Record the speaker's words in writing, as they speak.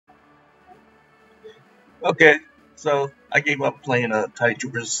Okay, so I gave up playing Tiny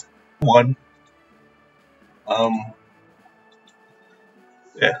Troopers 1. Um,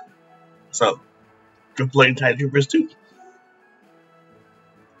 yeah, so I'm playing Tiny Troopers 2.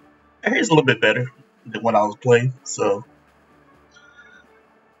 It's a little bit better than what I was playing, so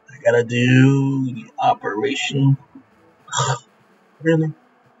I gotta do the operation. Really?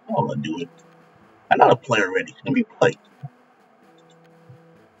 I don't wanna do it. I'm not a player already. Let me play.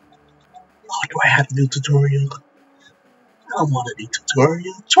 Oh, do I have to do tutorial? I don't want to do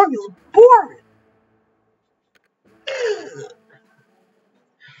tutorial. Tutorial's boring. Ugh.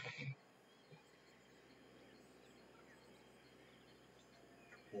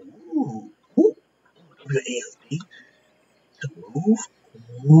 Ooh. Ooh. Good ASD to move.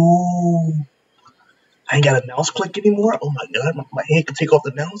 Ooh. I ain't got a mouse click anymore. Oh my god, my hand can take off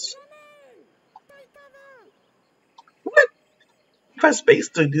the mouse. What? Press space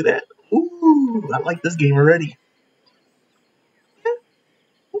to do that. Ooh, I like this game already. Yeah,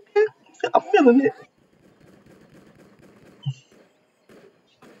 okay, I'm feeling it.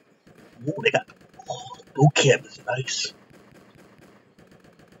 Ooh, they got boot camp is nice.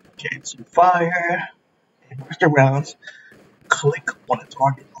 Okay, some fire. And where's the rounds? Click on the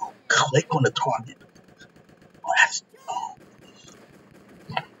target. Oh, click on the target. Oh, that's oh.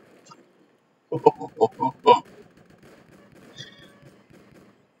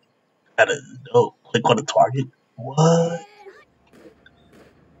 Gotta no. Click on the target. What?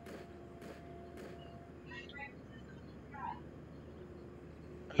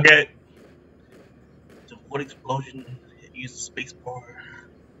 Okay. To avoid explosion, use the space bar.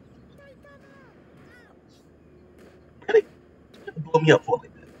 Really? Blow me up for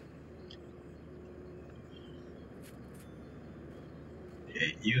like that.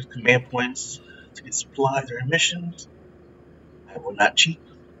 Okay, use command points to get supplies or missions. I will not cheat.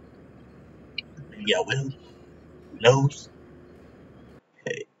 Maybe I will. Who knows?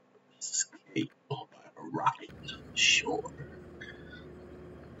 Okay. Escape by a rocket. Sure.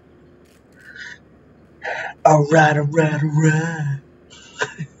 Alright, alright, alright.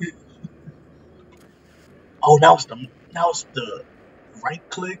 Oh, now it's the right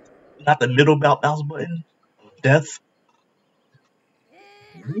click, not the middle mouse button. Death.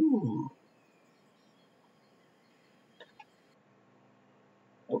 Ooh.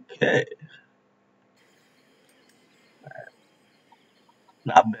 Okay.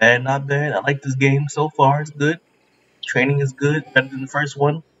 Not bad, not bad. I like this game so far. It's good. Training is good. Better than the first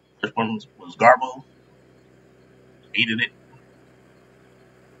one. First one was Garbo. Hated it.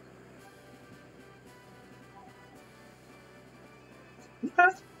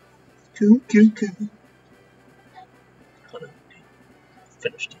 Cool, cool, cool. Gonna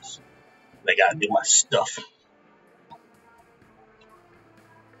finish this. I gotta do my stuff.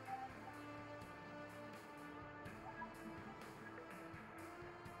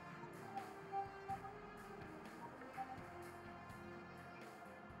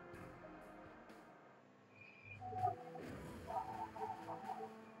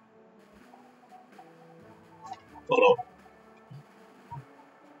 Hold on.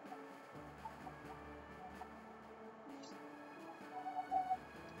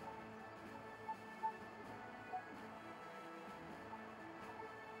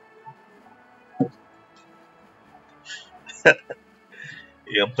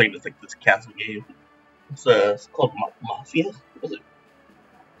 Yeah, I'm playing this castle game. It's called Mafia. What is it?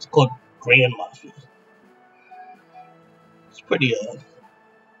 It's called Grand Mafia. It's pretty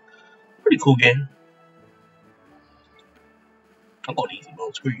cool game. I'm going easy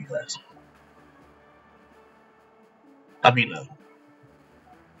mode. Screw you guys. I mean,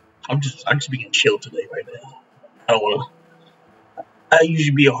 I'm just being chill today right now. I don't wanna. I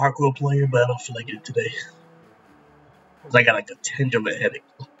usually be a hardcore player, but I don't feel like it today. Cause I got like a tinge of a headache.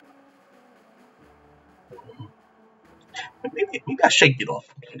 Maybe I should get off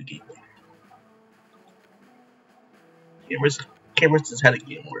and play the game. Can't risk this headache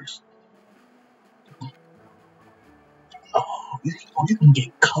getting worse. You can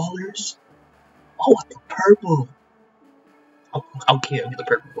get colors. Oh, I the purple. Okay, I'll get the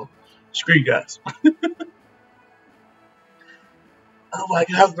purple one. Screw you guys. Oh my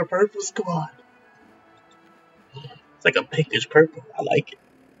god, the purples, come on. It's like a pinkish purple. I like it.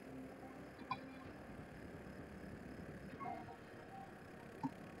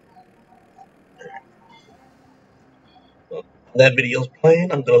 Well, that video's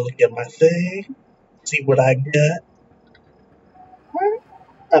playing. I'm gonna look at my thing, see what I got.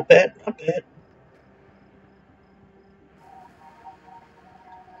 Not bad, not bad.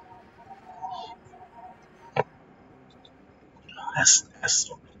 That's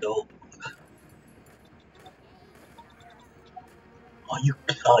so dope. you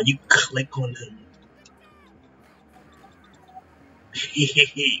click on them.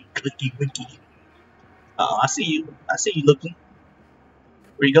 Clicky wicky. I see you. I see you looking.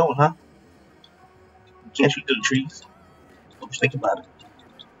 Where you going, huh? You can't shoot through the trees. Don't you think about it.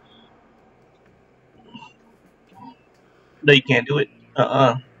 No, you can't do it.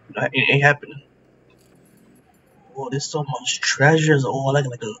 No, it ain't happening. Oh, there's so much treasures. Oh, like a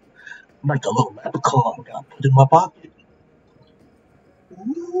little leprechaun. I gotta put in my pocket.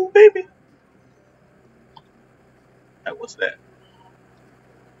 Ooh, baby. Hey, what's that?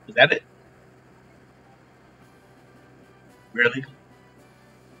 Is that it? Really?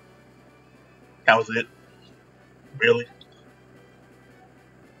 That was it? Really?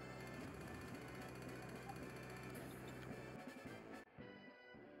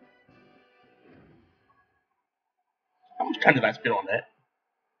 How much time did I spend on that?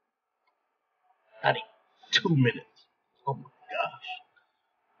 I need 2 minutes. Oh my gosh.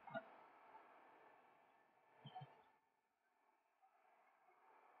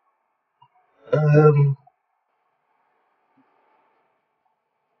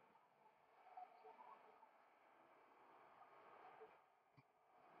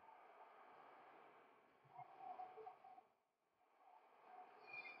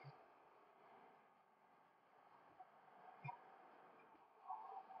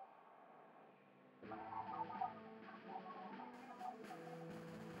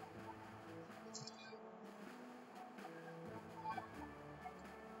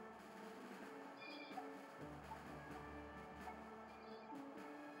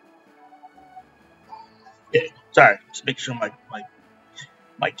 Yeah, sorry. Just make sure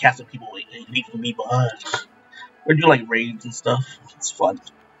my cast of people ain't leaving me behind. We're doing like raids and stuff. It's fun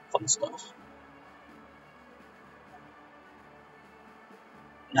stuff.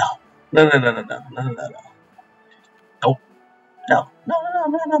 No, no. Nope. No.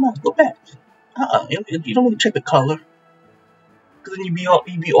 Go back. You don't want to check the color, because then you be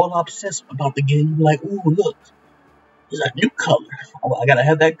all obsessed about the game. You be like, ooh, look, there's a new color. Oh, I gotta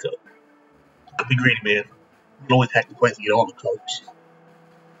have that color. Don't be greedy, man. You can always hack the place and get all the colors.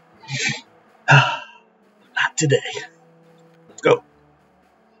 Not today. Let's go.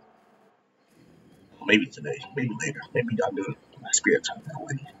 Maybe today. Maybe later. Maybe I'll do it in my spare time that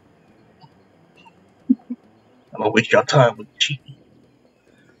way. I don't waste your time with cheating.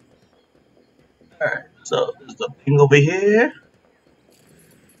 Alright, so there's the thing over here.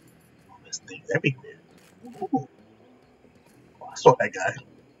 There's things everywhere. Ooh, I saw that guy.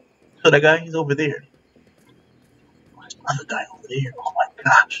 So that guy, he's over there. There's another guy over there. Oh my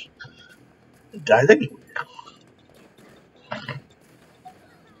gosh. The guy's everywhere.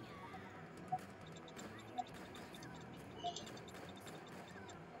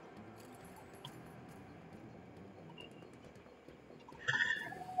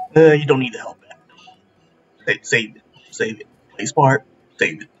 You don't need the help back. Save it. Save it. Play smart.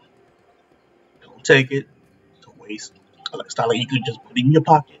 Save it. Don't take it. Don't waste. It's not like you could just put it in your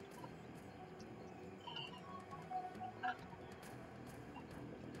pocket.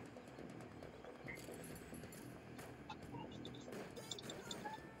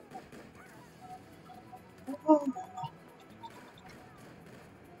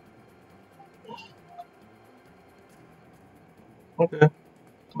 Okay.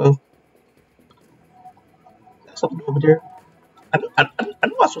 Well, there's something over there. I know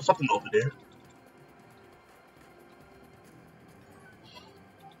I saw something over there.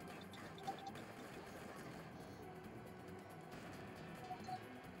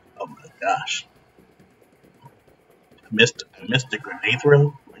 Oh my gosh. I missed the grenade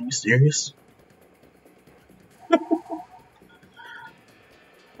throw. Are you serious?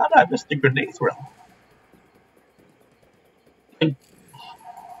 How did I miss the grenade throw? Did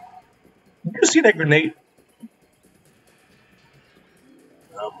you see that grenade?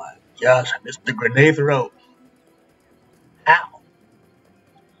 Oh my gosh, I missed the grenade throw. How?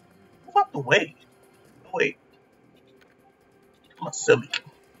 Move out the way. No, wait, I'm a silly.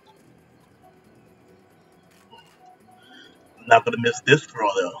 I'm not gonna miss this throw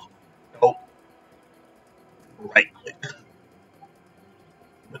though. Nope. Right click.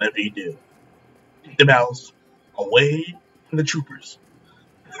 Whatever you do. Keep the mouse away from the troopers.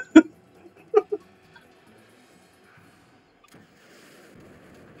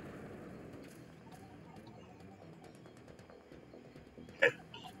 Okay,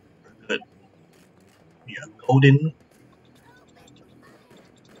 good. Yeah, golden.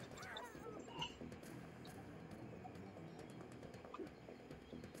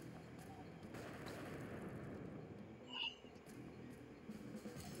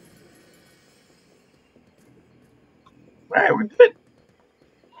 Alright, we're good.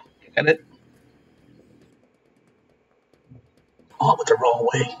 Got it? Oh, I went the wrong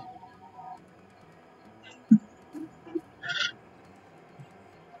way.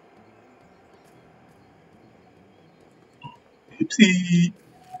 Oopsie.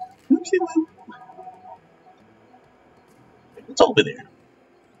 Oopsie. What's over there?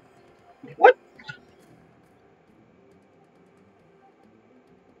 What?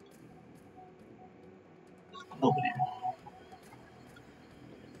 Over there.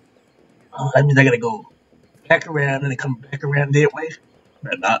 Oh, that means I gotta go back around and then come back around that way.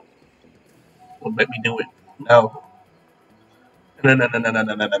 Or not. Won't let me do it. No. No, no, no, no, no,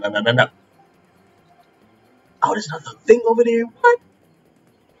 no, no, no, no, no, no. Oh, there's another thing over there. What?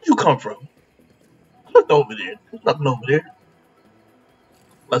 Where'd you come from? I looked over there. There's nothing over there.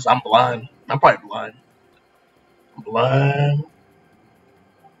 Unless I'm blind. I'm probably blind. I'm blind.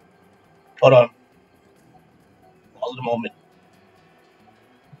 Hold on. Pause a moment.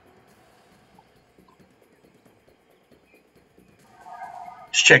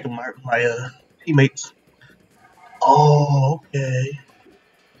 Just checking my teammates. Oh, okay.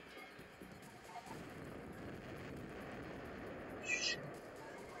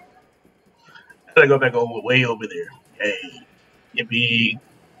 I gotta go back over way over there. Hey, yippee!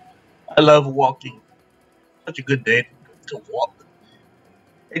 I love walking. Such a good day to walk.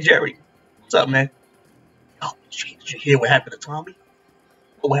 Hey Jerry, what's up, man? Oh, did you hear what happened to Tommy?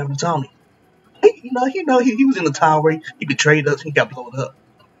 What happened to Tommy? Hey, he was in the tower. He betrayed us. He got blown up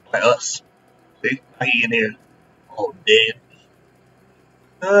by us. See, how he in there, all dead.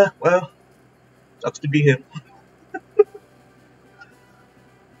 Well, sucks to be him.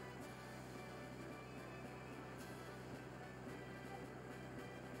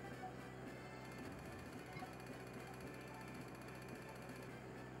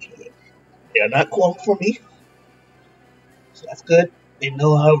 They're not calling for me, so that's good. They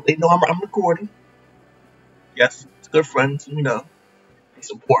know I'm recording. Yes, it's good friends. They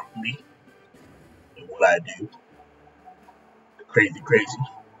support me and what I do. Crazy, crazy.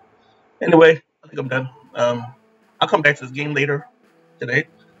 Anyway, I think I'm done. I'll come back to this game later today.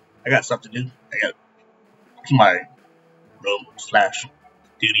 I got stuff to do. I got my room slash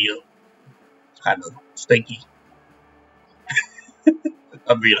studio. It's kind of stinky.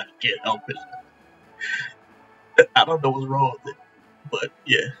 I mean, I can't help it. I don't know what's wrong with it, but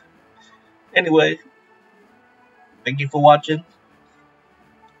yeah. Anyway, thank you for watching.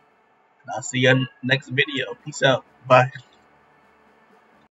 I'll see you in the next video. Peace out. Bye.